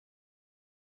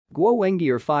Guo Wengui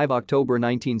or 5 October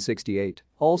 1968,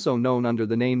 also known under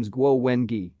the names Guo Wen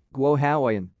Gui, Guo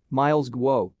Haoyun, Miles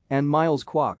Kwok, and Miles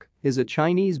Kwok, is a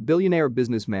Chinese billionaire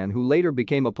businessman who later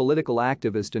became a political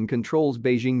activist and controls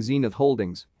Beijing Zenith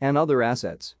Holdings and other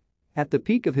assets. At the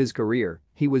peak of his career,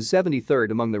 he was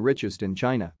 73rd among the richest in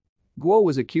China. Guo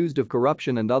was accused of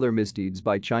corruption and other misdeeds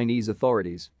by Chinese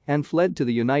authorities and fled to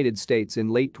the United States in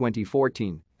late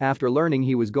 2014 after learning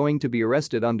he was going to be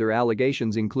arrested under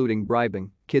allegations including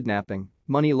bribing, kidnapping,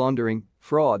 money laundering,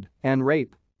 fraud, and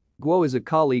rape. Guo is a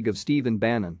colleague of Steven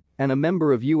Bannon and a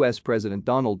member of U.S. President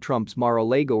Donald Trump's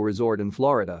Mar-a-Lago resort in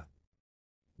Florida.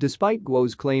 Despite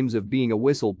Guo's claims of being a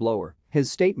whistleblower,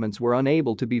 his statements were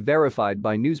unable to be verified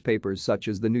by newspapers such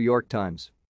as the New York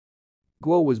Times.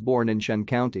 Guo was born in Shen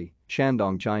County,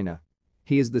 Shandong, China.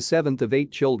 He is the seventh of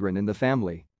 8 children in the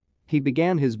family. He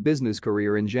began his business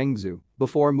career in Zhengzhou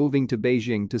before moving to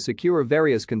Beijing to secure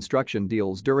various construction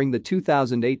deals during the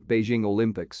 2008 Beijing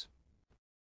Olympics.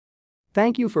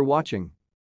 Thank you for watching.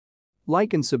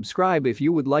 Like and subscribe if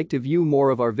you would like to view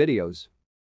more of our videos.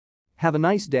 Have a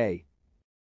nice day.